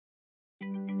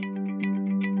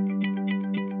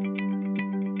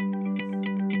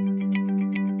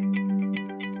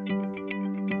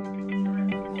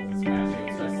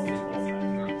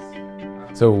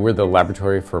So we're the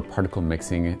laboratory for particle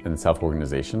mixing and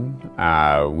self-organization.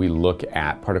 We look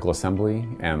at particle assembly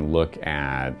and look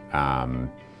at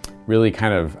really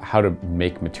kind of how to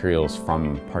make materials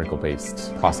from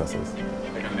particle-based processes.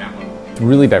 It's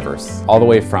really diverse, all the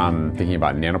way from thinking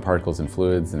about nanoparticles in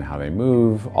fluids and how they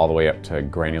move, all the way up to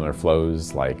granular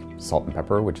flows like salt and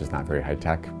pepper, which is not very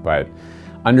high-tech, but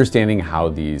understanding how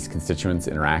these constituents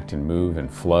interact and move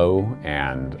and flow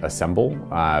and assemble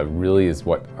really is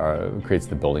what creates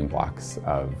the building blocks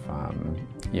of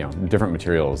different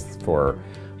materials for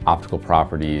optical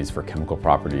properties, for chemical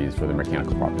properties, for the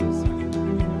mechanical properties.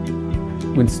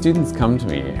 When students come to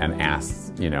me and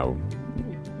ask,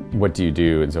 what do you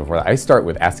do and so forth, I start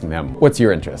with asking them, what's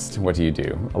your interest? What do you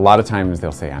do? A lot of times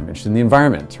they'll say, I'm interested in the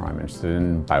environment, or I'm interested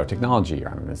in biotechnology, or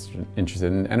I'm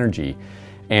interested in energy.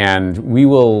 And we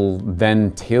will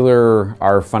then tailor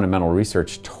our fundamental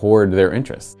research toward their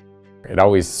interests. It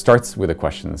always starts with a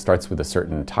question, starts with a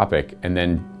certain topic, and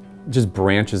then just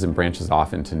branches and branches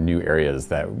off into new areas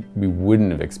that we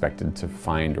wouldn't have expected to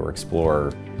find or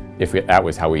explore if that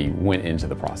was how we went into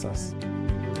the process.